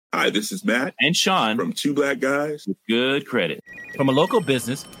Hi, this is Matt and Sean from Two Black Guys with Good Credit. From a local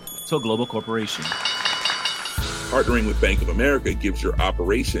business to a global corporation. Partnering with Bank of America gives your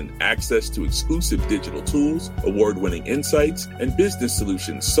operation access to exclusive digital tools, award-winning insights, and business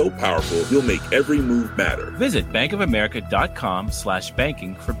solutions so powerful you'll make every move matter. Visit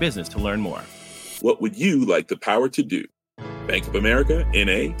bankofamerica.com/banking for business to learn more. What would you like the power to do? Bank of America,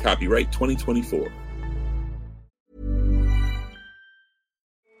 N.A., copyright 2024.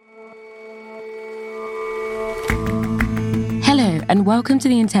 Hello, and welcome to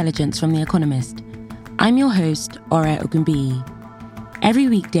The Intelligence from The Economist. I'm your host, Ore Ogunbiyi. Every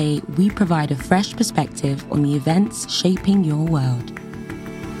weekday, we provide a fresh perspective on the events shaping your world.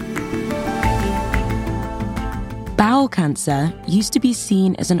 Bowel cancer used to be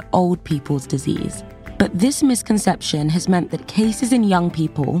seen as an old people's disease, but this misconception has meant that cases in young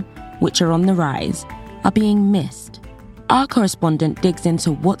people, which are on the rise, are being missed. Our correspondent digs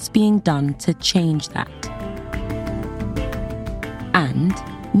into what's being done to change that. And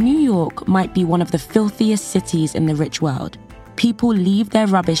New York might be one of the filthiest cities in the rich world. People leave their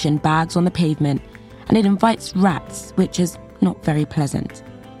rubbish in bags on the pavement, and it invites rats, which is not very pleasant.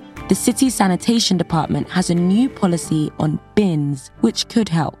 The city's sanitation department has a new policy on bins, which could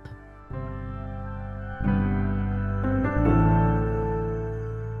help.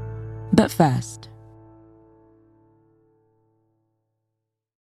 But first,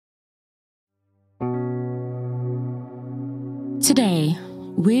 today,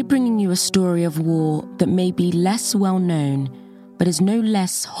 we're bringing you a story of war that may be less well known, but is no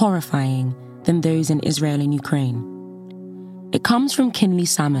less horrifying than those in Israel and Ukraine. It comes from Kinley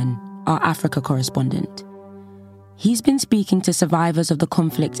Salmon, our Africa correspondent. He's been speaking to survivors of the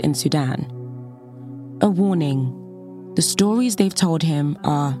conflict in Sudan. A warning, the stories they've told him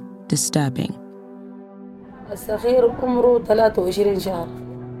are disturbing.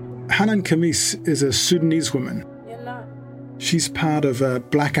 Hanan Khamis is a Sudanese woman. She's part of a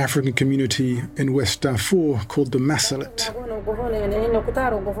black African community in West Darfur called the Masalit.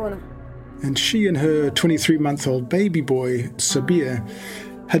 And she and her 23-month-old baby boy, Sabir,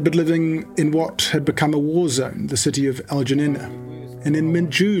 had been living in what had become a war zone, the city of El Janina. And in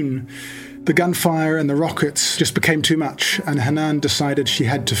mid-June, the gunfire and the rockets just became too much, and Hanan decided she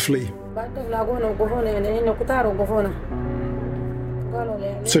had to flee.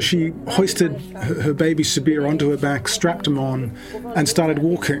 So she hoisted her baby Sabir onto her back, strapped him on, and started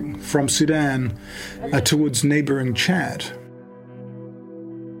walking from Sudan towards neighbouring Chad.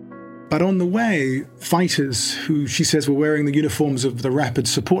 But on the way, fighters who she says were wearing the uniforms of the Rapid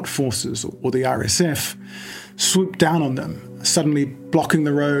Support Forces, or the RSF, swooped down on them, suddenly blocking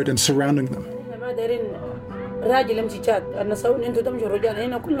the road and surrounding them.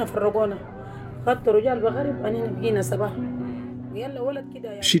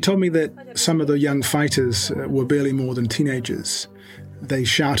 She told me that some of the young fighters were barely more than teenagers. They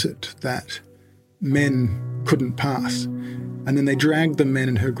shouted that men couldn't pass, and then they dragged the men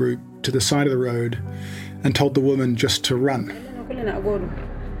in her group to the side of the road and told the woman just to run.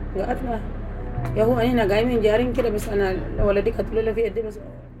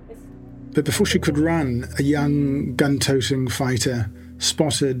 But before she could run, a young gun-toting fighter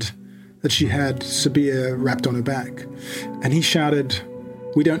spotted that she had Sabir wrapped on her back. And he shouted,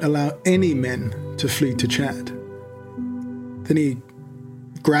 "We don't allow any men to flee to Chad." Then he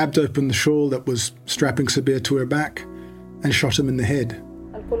grabbed open the shawl that was strapping Sabir to her back and shot him in the head.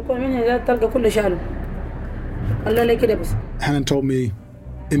 Hanan told me,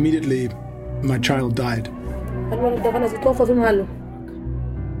 immediately, my child died.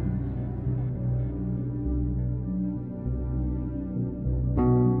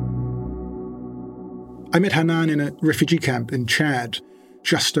 I met Hanan in a refugee camp in Chad,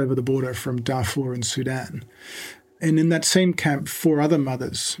 just over the border from Darfur and Sudan. And in that same camp, 4 other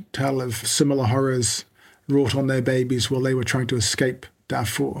mothers tell of similar horrors wrought on their babies while they were trying to escape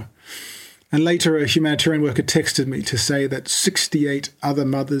Darfur. And later, a humanitarian worker texted me to say that 68 other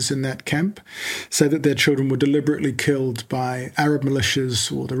mothers in that camp say that their children were deliberately killed by Arab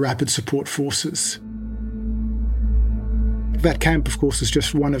militias or the Rapid Support Forces. That camp, of course, is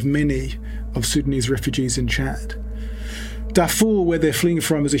just one of many of Sudanese refugees in Chad. Darfur, where they're fleeing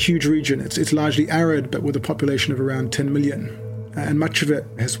from, is a huge region. It's largely arid, but with a population of around 10 million. And much of it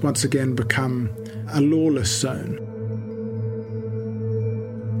has once again become a lawless zone.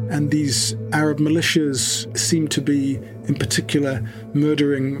 And these Arab militias seem to be, in particular,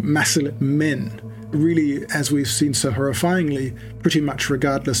 murdering Masalit men, really, as we've seen so horrifyingly, pretty much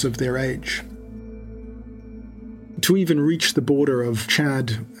regardless of their age. To even reach the border of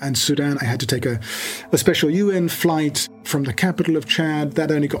Chad and Sudan, I had to take a special UN flight from the capital of Chad.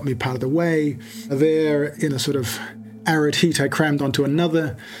 That only got me part of the way. There, in a sort of arid heat, I crammed onto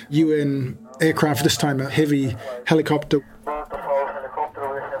another UN aircraft, this time a heavy helicopter.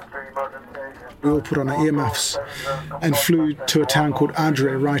 We all put on our earmuffs and flew to a town called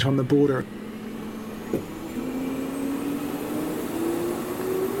Adre, right on the border.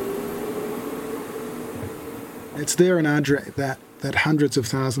 It's there in Adre that hundreds of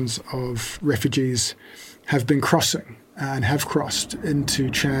thousands of refugees have been crossing and have crossed into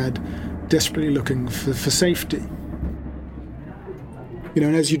Chad, desperately looking for safety. You know,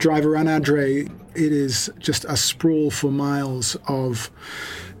 and as you drive around Adre, it is just a sprawl for miles of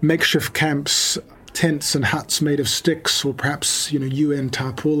makeshift camps, tents and huts made of sticks or perhaps, UN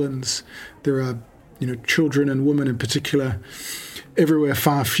tarpaulins. There are, children and women in particular, everywhere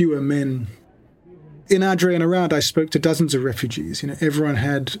far fewer men. In Adre and around, I spoke to dozens of refugees. Everyone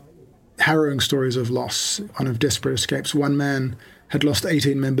had harrowing stories of loss and of desperate escapes. One man had lost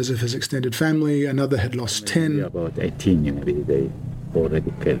 18 members of his extended family. Another had lost 10. About 18, maybe they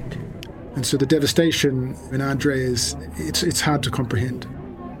already killed. And so the devastation in Adre it's hard to comprehend.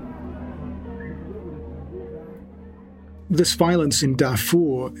 This violence in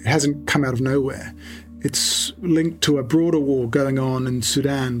Darfur hasn't come out of nowhere. It's linked to a broader war going on in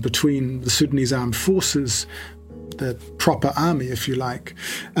Sudan between the Sudanese armed forces, the proper army, if you like,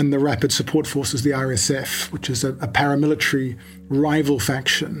 and the Rapid Support Forces, the RSF, which is a paramilitary rival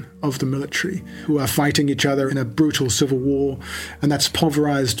faction of the military, who are fighting each other in a brutal civil war, and that's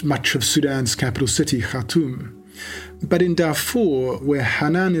pulverized much of Sudan's capital city, Khartoum. But in Darfur, where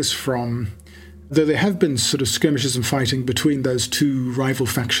Hanan is from, though there have been sort of skirmishes and fighting between those two rival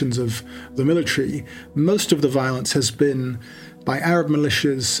factions of the military, most of the violence has been by Arab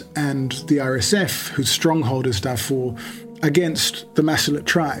militias and the RSF, whose stronghold is Darfur, against the Masalit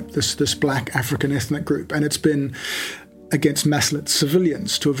tribe, this black African ethnic group. And it's been against Masalit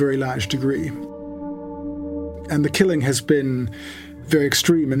civilians to a very large degree. And the killing has been very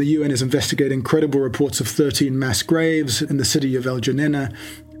extreme, and the UN is investigating credible reports of 13 mass graves in the city of El Janena.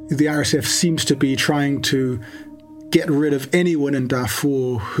 The RSF seems to be trying to get rid of anyone in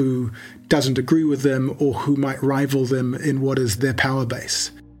Darfur who doesn't agree with them or who might rival them in what is their power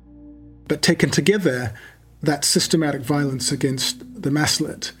base. But taken together, that systematic violence against the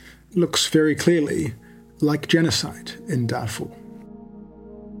Masalit looks very clearly like genocide in Darfur.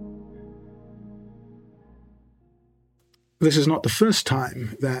 This is not the first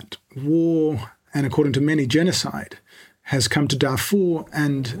time that war, and according to many, genocide, has come to Darfur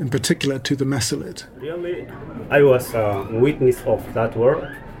and in particular to the Masalit. Really, I was a witness of that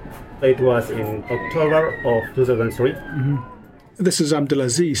war. It was in October of 2003. Mm-hmm. This is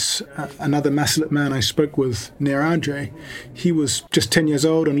Abdelaziz, another Masalit man I spoke with near Adre. He was just 10 years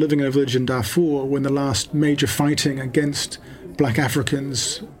old and living in a village in Darfur when the last major fighting against black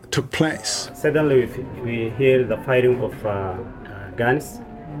Africans took place. Suddenly we hear the firing of guns,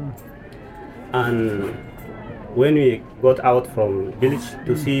 and when we got out from village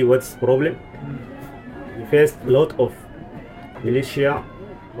to see what's the problem, we faced a lot of militia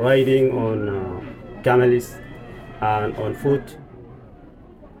riding on camels and on foot.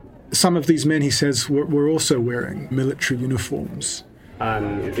 Some of these men, he says, were also wearing military uniforms.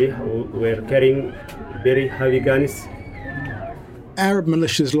 And they were carrying very heavy guns. Arab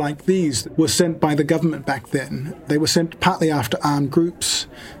militias like these were sent by the government back then. They were sent partly after armed groups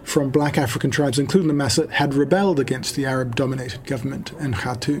from black African tribes, including the Masalit, had rebelled against the Arab-dominated government in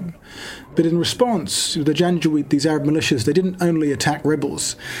Khartoum. But in response, the Janjaweed, these Arab militias, they didn't only attack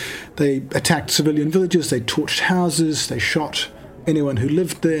rebels. They attacked civilian villages, they torched houses, they shot anyone who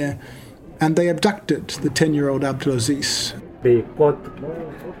lived there, and they abducted the 10-year-old Abdelaziz. They got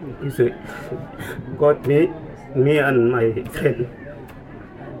me and my friend.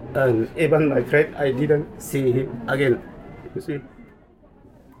 And even my friend, I didn't see him again. You see?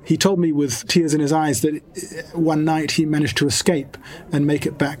 He told me with tears in his eyes that one night he managed to escape and make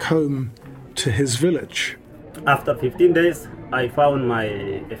it back home to his village. After 15 days, I found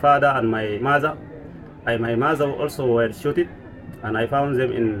my father and my mother. My mother also were shot, and I found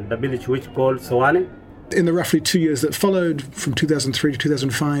them in the village which called Sowane. In the roughly 2 years that followed, from 2003 to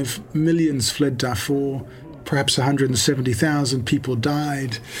 2005, millions fled Darfur. Perhaps 170,000 people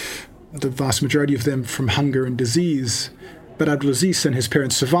died, the vast majority of them from hunger and disease. But Abdelaziz and his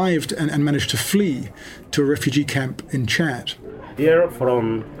parents survived and managed to flee to a refugee camp in Chad. Here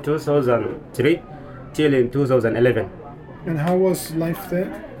from 2003 till in 2011. And how was life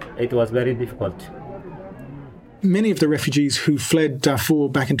there? It was very difficult. Many of the refugees who fled Darfur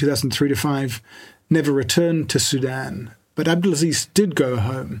back in 2003 to 2005 never returned to Sudan. But Abdelaziz did go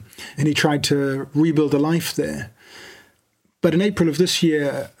home, and he tried to rebuild a life there. But in April of this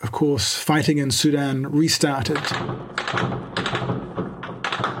year, of course, fighting in Sudan restarted.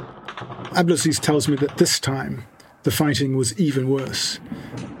 Abdelaziz tells me that this time the fighting was even worse.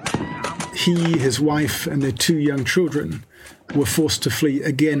 He, his wife, and their 2 young children were forced to flee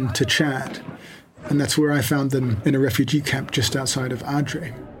again to Chad. And that's where I found them, in a refugee camp just outside of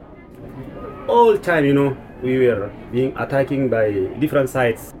Adre. All the time, we were being attacked by different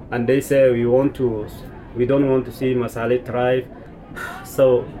sides. And they say we don't want to see Masale tribe.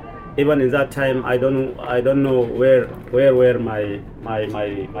 So even in that time, I don't know where were my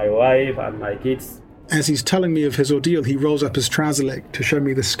wife and my kids. As he's telling me of his ordeal, he rolls up his trouser leg to show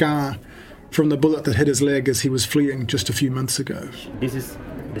me the scar from the bullet that hit his leg as he was fleeing just a few months ago. This is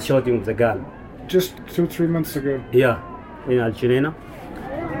the shooting of the gun. Just 2-3 months ago? Yeah, in Al-Junaina.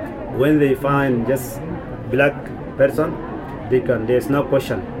 When they find just black person, there's no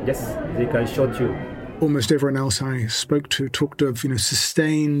question, just they can shoot you. Almost everyone else I spoke to talked of,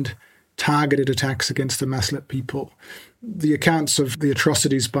 sustained, targeted attacks against the Maslet people. The accounts of the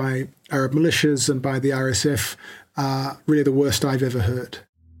atrocities by Arab militias and by the RSF are really the worst I've ever heard.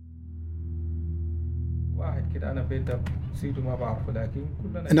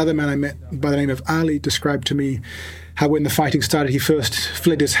 Another man I met by the name of Ali described to me how when the fighting started, he first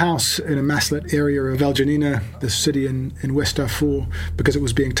fled his house in a Maslet area of El Janina, the city in West Darfur, because it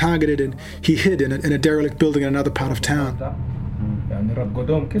was being targeted, and he hid in a derelict building in another part of town.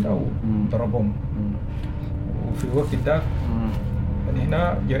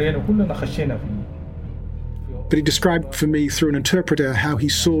 But he described for me through an interpreter how he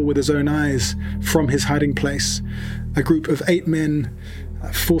saw with his own eyes from his hiding place a group of 8 men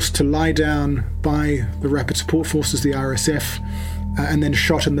forced to lie down by the Rapid Support Forces, the RSF, and then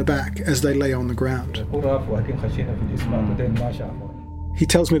shot in the back as they lay on the ground. He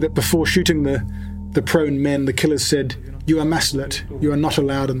tells me that before shooting the prone men, the killers said, "You are Maslet, you are not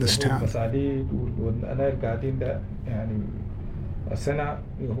allowed in this town."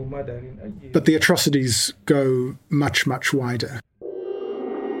 But the atrocities go much, much wider.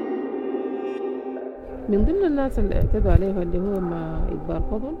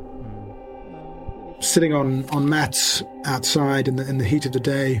 Sitting on mats outside in the heat of the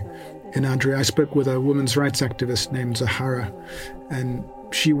day in Adre, I spoke with a women's rights activist named Zahara, and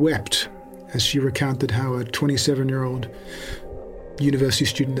she wept as she recounted how a 27-year-old university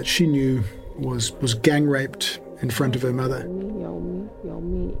student that she knew was gang raped in front of her mother.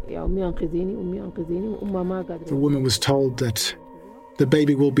 The woman was told that the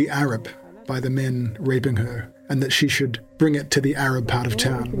baby will be Arab by the men raping her, and that she should bring it to the Arab part of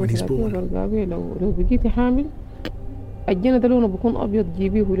town when he's born.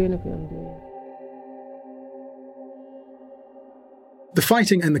 The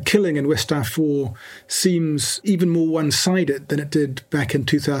fighting and the killing in West Darfur seems even more one-sided than it did back in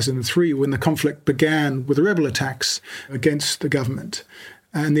 2003 when the conflict began with the rebel attacks against the government.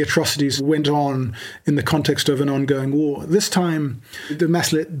 And the atrocities went on in the context of an ongoing war. This time, the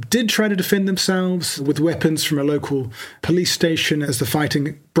Maslet did try to defend themselves with weapons from a local police station as the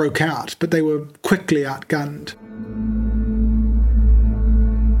fighting broke out, but they were quickly outgunned.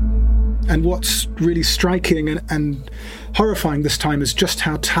 And what's really striking and horrifying this time is just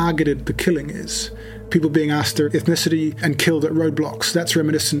how targeted the killing is. People being asked their ethnicity and killed at roadblocks. That's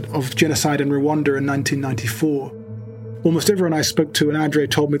reminiscent of genocide in Rwanda in 1994. Almost everyone I spoke to in Adre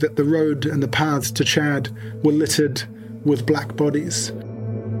told me that the road and the paths to Chad were littered with black bodies.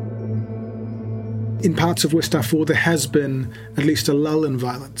 In parts of West Darfur, there has been at least a lull in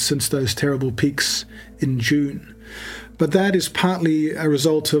violence since those terrible peaks in June. But that is partly a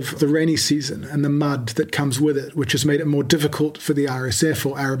result of the rainy season and the mud that comes with it, which has made it more difficult for the RSF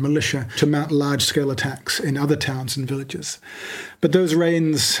or Arab militia to mount large-scale attacks in other towns and villages. But those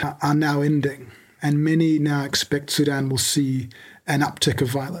rains are now ending. And many now expect Sudan will see an uptick of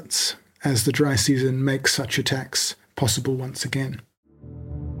violence as the dry season makes such attacks possible once again.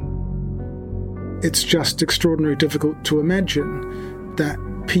 It's just extraordinarily difficult to imagine that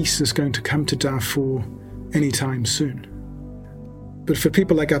peace is going to come to Darfur anytime soon. But for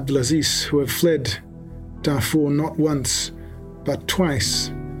people like Abdelaziz, who have fled Darfur not once, but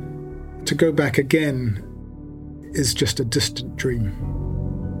twice, to go back again is just a distant dream.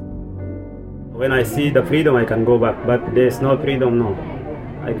 When I see the freedom, I can go back, but there's no freedom, no.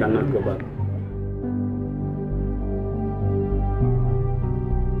 I cannot go back.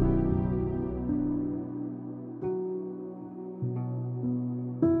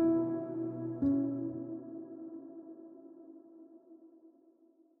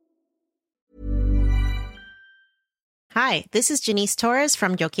 Hi, this is Janice Torres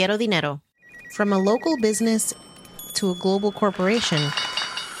from Yo Quiero Dinero. From a local business to a global corporation,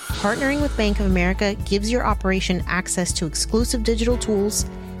 partnering with Bank of America gives your operation access to exclusive digital tools,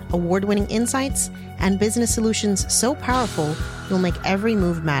 award-winning insights, and business solutions so powerful, you'll make every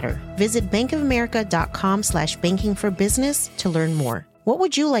move matter. Visit bankofamerica.com/banking for business to learn more. What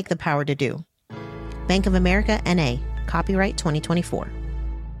would you like the power to do? Bank of America, N.A., copyright 2024.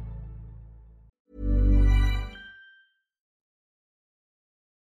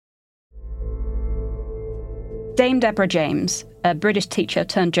 Dame Deborah James, a British teacher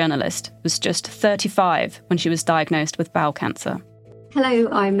turned journalist, was just 35 when she was diagnosed with bowel cancer. Hello,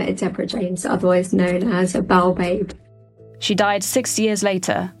 I'm Deborah James, otherwise known as a bowel babe. She died 6 years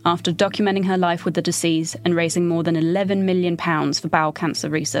later after documenting her life with the disease and raising more than £11 million for bowel cancer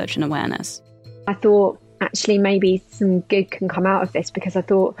research and awareness. I thought, actually, maybe some good can come out of this, because I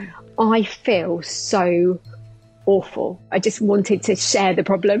thought, I feel so awful. I just wanted to share the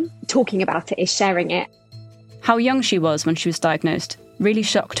problem. Talking about it is sharing it. How young she was when she was diagnosed really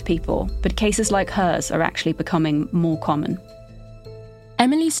shocked people, but cases like hers are actually becoming more common.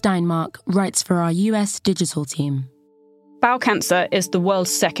 Emily Steinmark writes for our US digital team. Bowel cancer is the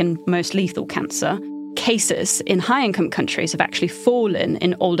world's second most lethal cancer. Cases in high-income countries have actually fallen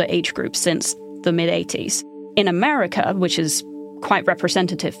in older age groups since the mid-80s. In America, which is quite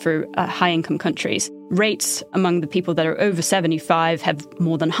representative for high-income countries, rates among the people that are over 75 have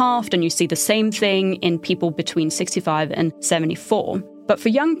more than halved, and you see the same thing in people between 65 and 74. But for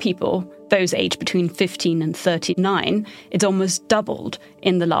young people, those aged between 15 and 39, it's almost doubled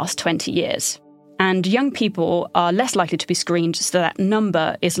in the last 20 years. And young people are less likely to be screened, so that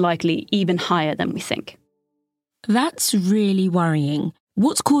number is likely even higher than we think. That's really worrying.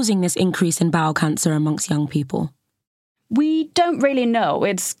 What's causing this increase in bowel cancer amongst young people? We don't really know.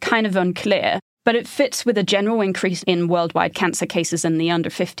 It's kind of unclear. But it fits with a general increase in worldwide cancer cases in the under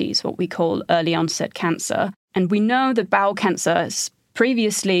 50s, what we call early onset cancer. And we know that bowel cancer has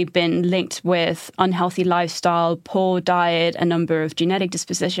previously been linked with unhealthy lifestyle, poor diet, a number of genetic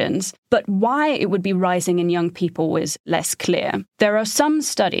dispositions. But why it would be rising in young people is less clear. There are some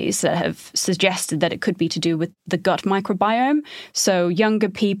studies that have suggested that it could be to do with the gut microbiome. So younger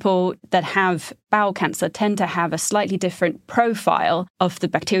people that have bowel cancer tend to have a slightly different profile of the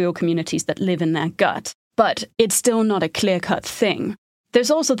bacterial communities that live in their gut. But it's still not a clear-cut thing.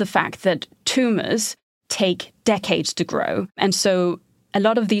 There's also the fact that tumours take decades to grow. And so a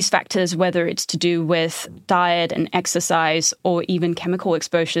lot of these factors, whether it's to do with diet and exercise or even chemical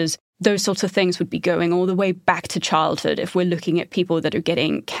exposures, those sorts of things would be going all the way back to childhood if we're looking at people that are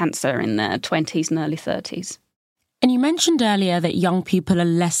getting cancer in their 20s and early 30s. And you mentioned earlier that young people are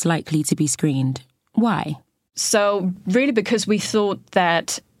less likely to be screened. Why? So really because we thought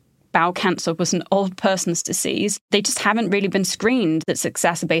that bowel cancer was an old person's disease. They just haven't really been screened. That's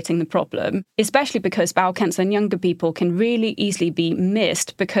exacerbating the problem, especially because bowel cancer in younger people can really easily be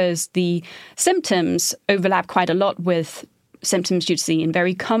missed because the symptoms overlap quite a lot with symptoms you'd see in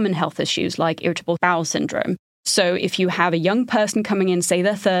very common health issues like irritable bowel syndrome. So if you have a young person coming in, say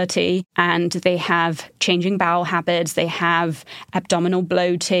they're 30, and they have changing bowel habits, they have abdominal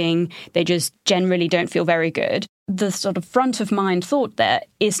bloating, they just generally don't feel very good, the sort of front of mind thought there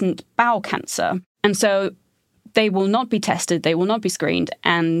isn't bowel cancer. And so they will not be tested, they will not be screened,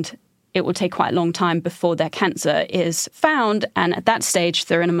 and it will take quite a long time before their cancer is found. And at that stage,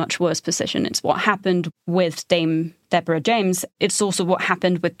 they're in a much worse position. It's what happened with Dame Deborah James. It's also what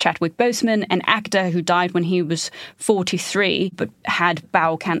happened with Chadwick Boseman, an actor who died when he was 43, but had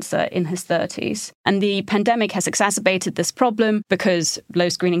bowel cancer in his 30s. And the pandemic has exacerbated this problem because low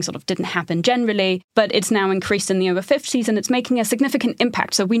screening sort of didn't happen generally, but it's now increased in the over 50s and it's making a significant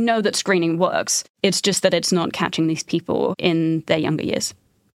impact. So we know that screening works. It's just that it's not catching these people in their younger years.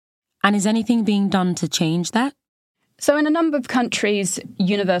 And is anything being done to change that? So in a number of countries,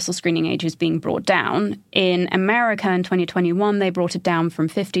 universal screening age is being brought down. In America in 2021, they brought it down from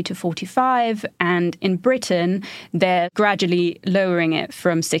 50 to 45. And in Britain, they're gradually lowering it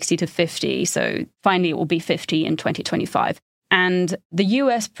from 60 to 50. So finally, it will be 50 in 2025. And the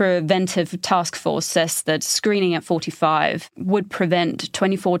US Preventive Task Force says that screening at 45 would prevent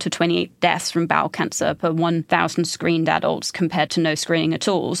 24 to 28 deaths from bowel cancer per 1,000 screened adults compared to no screening at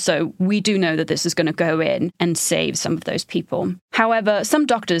all. So we do know that this is going to go in and save some of those people. However, some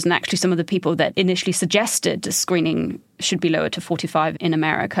doctors and actually some of the people that initially suggested screening should be lowered to 45 in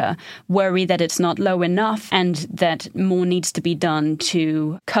America worry that it's not low enough and that more needs to be done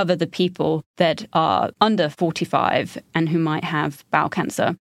to cover the people that are under 45 and who might have bowel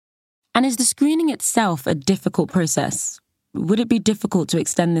cancer. And is the screening itself a difficult process? Would it be difficult to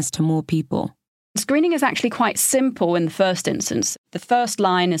extend this to more people? Screening is actually quite simple in the first instance. The first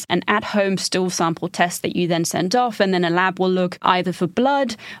line is an at-home stool sample test that you then send off, and then a lab will look either for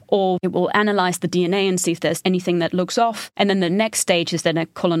blood or it will analyse the DNA and see if there's anything that looks off. And then the next stage is then a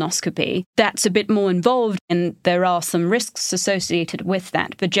colonoscopy. That's a bit more involved, and there are some risks associated with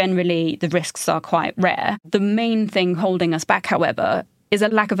that, but generally the risks are quite rare. The main thing holding us back, however, is a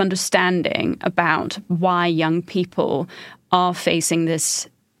lack of understanding about why young people are facing this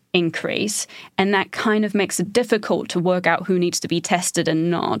increase, and that kind of makes it difficult to work out who needs to be tested and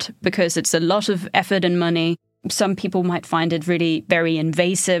not, because it's a lot of effort and money. Some people might find it really very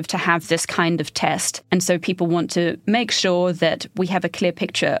invasive to have this kind of test, and so people want to make sure that we have a clear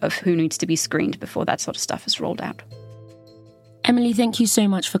picture of who needs to be screened before that sort of stuff is rolled out. Emily, thank you so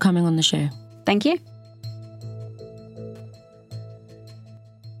much for coming on the show. Thank you.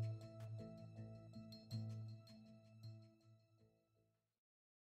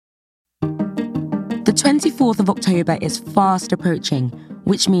 The 24th of October is fast approaching,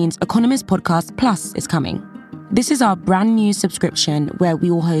 which means Economist Podcast Plus is coming. This is our brand new subscription where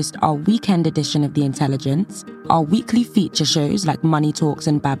we will host our weekend edition of The Intelligence, our weekly feature shows like Money Talks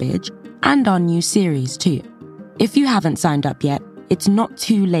and Babbage, and our new series too. If you haven't signed up yet, it's not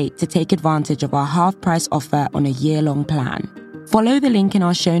too late to take advantage of our half-price offer on a year-long plan. Follow the link in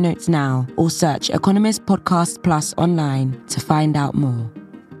our show notes now or search Economist Podcast Plus online to find out more.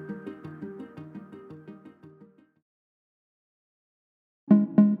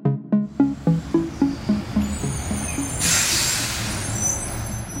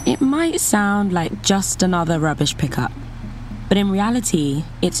 It might sound like just another rubbish pickup, but in reality,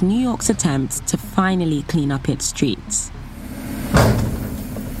 it's New York's attempt to finally clean up its streets.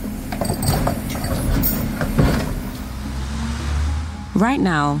 Right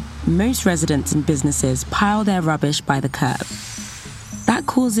now, most residents and businesses pile their rubbish by the curb. That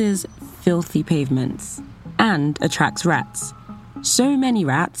causes filthy pavements and attracts rats. So many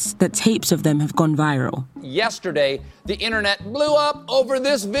rats that tapes of them have gone viral. Yesterday, the internet blew up over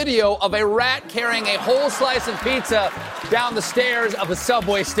this video of a rat carrying a whole slice of pizza down the stairs of a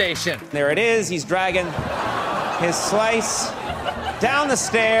subway station. There it is. He's dragging his slice down the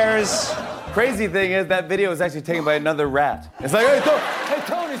stairs. Crazy thing is that video was actually taken by another rat. It's like, hey,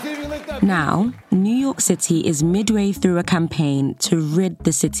 Tony, see if you lick that. Now, New York City is midway through a campaign to rid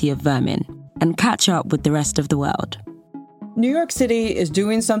the city of vermin and catch up with the rest of the world. New York City is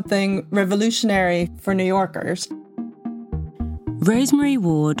doing something revolutionary for New Yorkers. Rosemary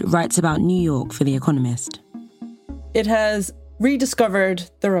Ward writes about New York for The Economist. It has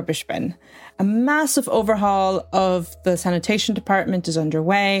rediscovered the rubbish bin. A massive overhaul of the sanitation department is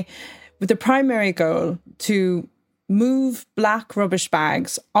underway, with the primary goal to move black rubbish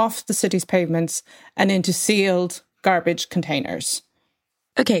bags off the city's pavements and into sealed garbage containers.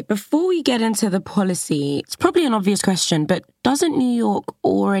 Okay, before we get into the policy, it's probably an obvious question, but doesn't New York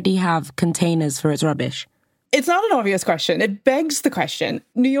already have containers for its rubbish? It's not an obvious question. It begs the question.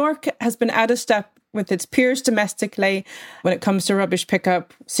 New York has been out of step with its peers domestically when it comes to rubbish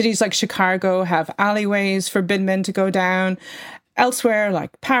pickup. Cities like Chicago have alleyways for bin men to go down. Elsewhere,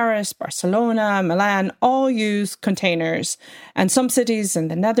 like Paris, Barcelona, Milan, all use containers. And some cities in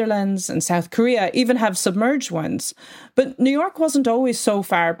the Netherlands and South Korea even have submerged ones. But New York wasn't always so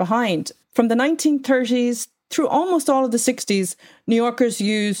far behind. From the 1930s through almost all of the 60s, New Yorkers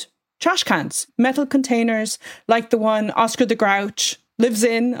use trash cans, metal containers like the one Oscar the Grouch lives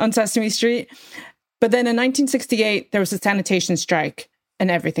in on Sesame Street. But then in 1968, there was a sanitation strike. And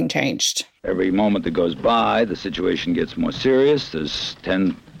everything changed. Every moment that goes by, the situation gets more serious. There's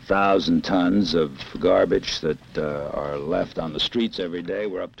 10,000 tons of garbage that are left on the streets every day.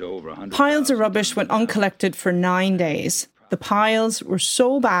 We're up to over 100. Piles of rubbish went uncollected for 9 days. The piles were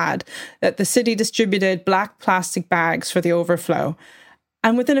so bad that the city distributed black plastic bags for the overflow.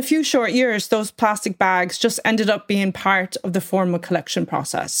 And within a few short years, those plastic bags just ended up being part of the formal collection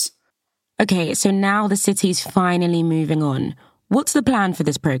process. Okay, so now the city's finally moving on. What's the plan for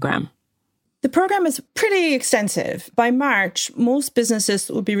this program? The program is pretty extensive. By March, most businesses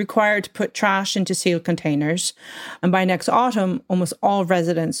will be required to put trash into sealed containers. And by next autumn, almost all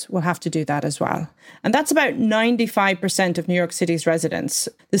residents will have to do that as well. And that's about 95% of New York City's residents.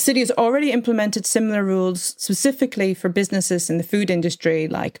 The city has already implemented similar rules specifically for businesses in the food industry,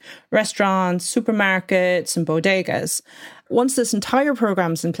 like restaurants, supermarkets, and bodegas. Once this entire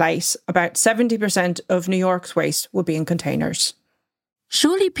program's in place, about 70% of New York's waste will be in containers.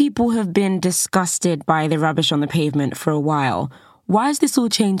 Surely people have been disgusted by the rubbish on the pavement for a while. Why is this all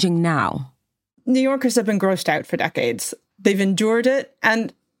changing now? New Yorkers have been grossed out for decades. They've endured it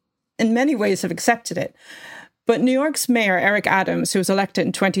and in many ways have accepted it. But New York's mayor, Eric Adams, who was elected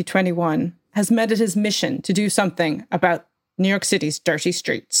in 2021, has made it his mission to do something about New York City's dirty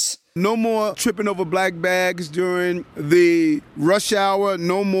streets. No more tripping over black bags during the rush hour.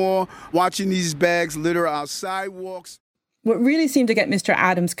 No more watching these bags litter our sidewalks. What really seemed to get Mr.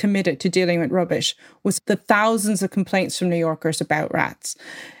 Adams committed to dealing with rubbish was the thousands of complaints from New Yorkers about rats.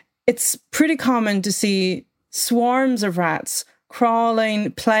 It's pretty common to see swarms of rats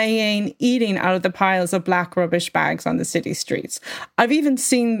crawling, playing, eating out of the piles of black rubbish bags on the city streets. I've even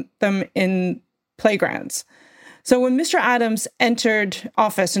seen them in playgrounds. So when Mr. Adams entered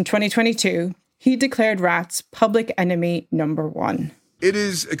office in 2022, he declared rats public enemy number one. It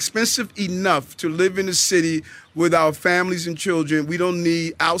is expensive enough to live in a city with our families and children. We don't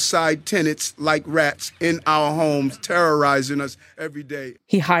need outside tenants like rats in our homes terrorizing us every day.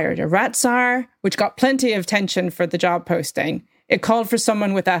 He hired a rat czar, which got plenty of attention for the job posting. It called for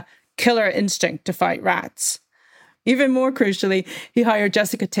someone with a killer instinct to fight rats. Even more crucially, he hired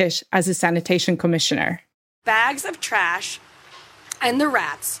Jessica Tisch as his sanitation commissioner. Bags of trash and the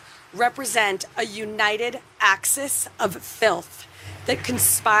rats represent a united axis of filth that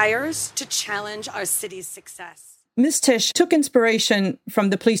conspires to challenge our city's success. Ms. Tisch took inspiration from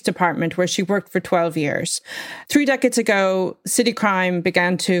the police department where she worked for 12 years. 3 decades ago, city crime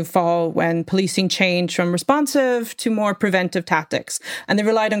began to fall when policing changed from responsive to more preventive tactics, and they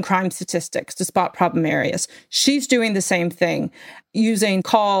relied on crime statistics to spot problem areas. She's doing the same thing, using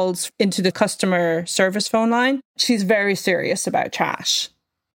calls into the customer service phone line. She's very serious about trash.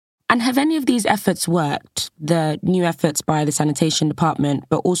 And have any of these efforts worked? The new efforts by the sanitation department,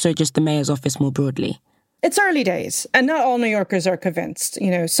 but also just the mayor's office more broadly? It's early days, and not all New Yorkers are convinced.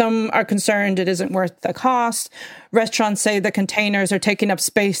 Some are concerned it isn't worth the cost. Restaurants say the containers are taking up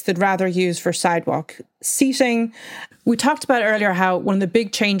space they'd rather use for sidewalk seating. We talked about earlier how one of the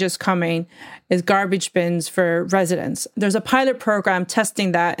big changes coming is garbage bins for residents. There's a pilot program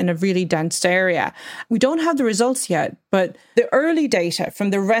testing that in a really dense area. We don't have the results yet, but the early data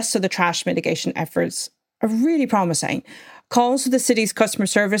from the rest of the trash mitigation efforts are really promising. Calls to the city's customer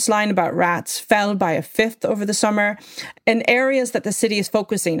service line about rats fell by 1/5 over the summer. In areas that the city is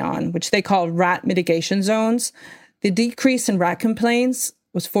focusing on, which they call rat mitigation zones, the decrease in rat complaints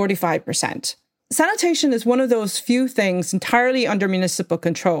was 45%. Sanitation is one of those few things entirely under municipal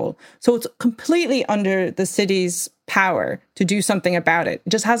control. So it's completely under the city's power to do something about it. It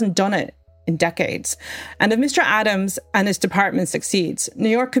just hasn't done it in decades. And if Mr. Adams and his department succeeds, New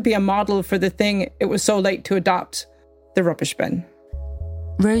York could be a model for the thing it was so late to adopt, the rubbish bin.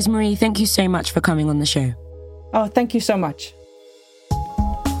 Rosemary, thank you so much for coming on the show. Oh, thank you so much.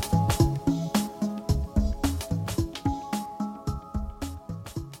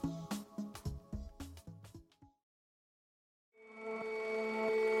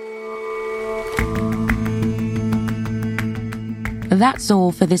 That's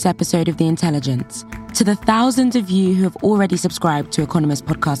all for this episode of The Intelligence. To the thousands of you who have already subscribed to Economist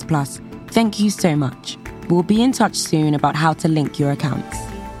Podcast Plus, thank you so much. We'll be in touch soon about how to link your accounts.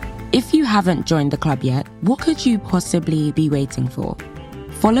 If you haven't joined the club yet, what could you possibly be waiting for?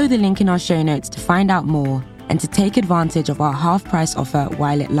 Follow the link in our show notes to find out more and to take advantage of our half-price offer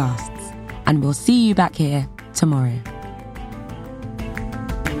while it lasts. And we'll see you back here tomorrow.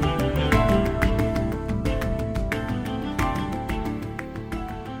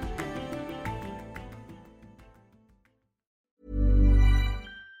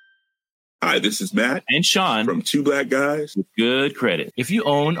 Hi, this is Matt and Sean from Two Black Guys with Good Credit. If you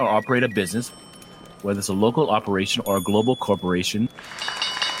own or operate a business, whether it's a local operation or a global corporation,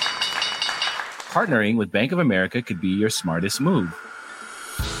 partnering with Bank of America could be your smartest move.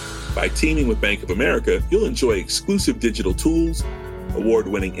 By teaming with Bank of America, you'll enjoy exclusive digital tools,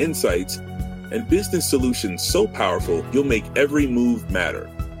 award-winning insights, and business solutions so powerful you'll make every move matter.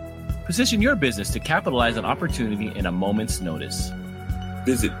 Position your business to capitalize on opportunity in a moment's notice.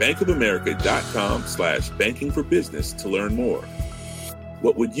 Visit bankofamerica.com/banking for business to learn more.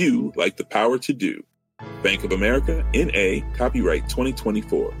 What would you like the power to do? Bank of America, N.A., copyright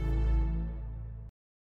 2024.